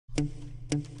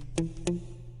It's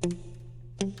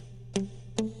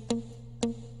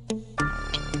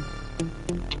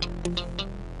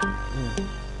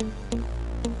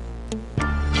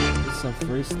a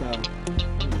freestyle.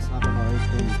 It's not on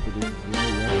everything produced.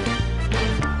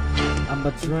 I'ma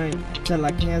drink till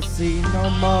I can't see no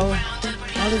more.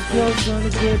 All these girls trying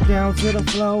to get down to the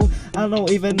flow. I don't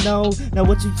even know. Now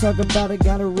what you talk about, I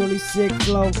got a really sick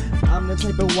flow. I'm the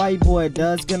type of white boy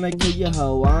that's gonna kill your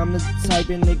hoe. I'm the type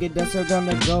of nigga that's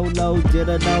gonna go low. Did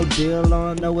a no deal, all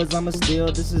I know is I'ma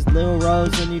steal. This is Lil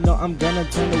Rose and you know I'm gonna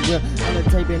turn the wheel. I'm the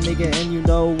type of nigga and you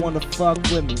know wanna fuck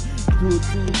with me.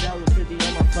 $2.50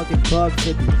 on my fucking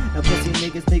 $1.50. Now pussy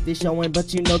niggas think they showing,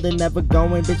 but you know they're never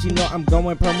going. Bitch, you know I'm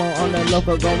going promo on the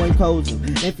local, going cozy.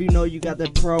 If you know you got the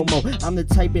promo, I'm the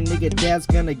type of nigga that's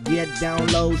gonna get down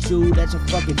low. Shoot at your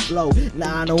fucking flow.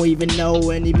 Nah, I don't even know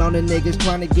any amount of niggas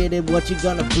trying to get it. What you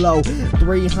gonna blow?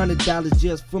 $300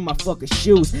 just for my fucking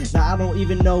shoes. Now I don't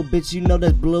even know, bitch, you know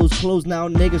that's Blues Clues. Now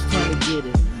niggas trying to get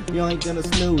it. You ain't gonna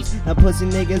snooze. Now pussy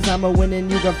niggas, I'ma win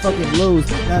and you gon' fucking lose.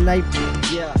 Now night,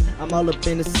 yeah, I'm all up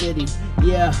in the city,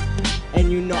 yeah,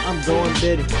 and you know I'm going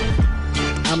bitty.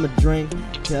 I'ma drink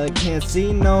till I can't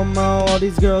see no more. All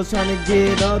these girls trying to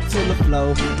get up to the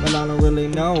flow, but I don't really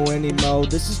know anymore.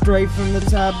 This is straight from the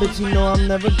top, bitch, you know I'm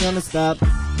never gonna stop.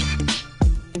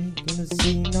 Ain't gonna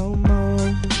see no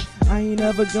more. I ain't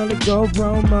never gonna go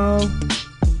promo.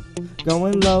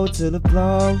 Going low to the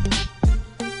flow,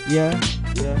 yeah.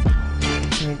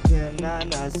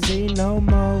 Cannot see no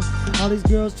more. All these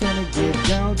girls trying to get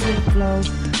down to the flow.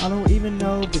 I don't even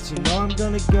know, but you know I'm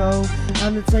gonna go.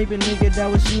 I'm the type of nigga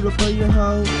that would shoot up for your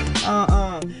hoe.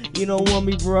 You don't want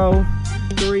me, bro.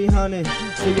 300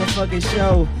 for your fucking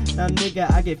show. Now nigga,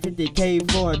 I get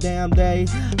 50K for a damn day.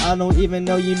 I don't even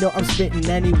know, you know I'm spitting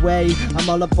anyway. I'm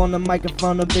all up on the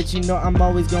microphone, bitch, you know I'm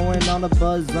always going on a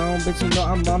buzz zone. Bitch, you know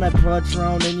I'm on that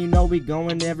Patron, and you know we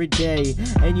going every day.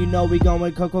 And you know we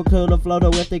going Coca-Cola floater.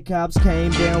 If the cops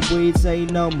came down, we'd say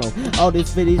no more. All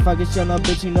these videos fucking shut up,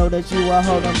 bitch, you know that you are.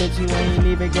 Hold on, bitch, you ain't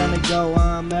even gonna go.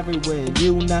 I'm everywhere,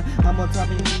 you not. I'm on top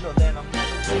of you, know that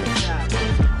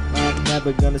I'm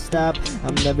never gonna stop.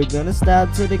 I'm never gonna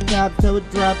stop till the cop till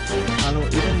it drop. I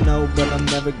don't even know, but I'm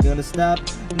never gonna stop.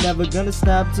 Never gonna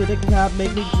stop till the cop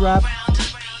make me drop.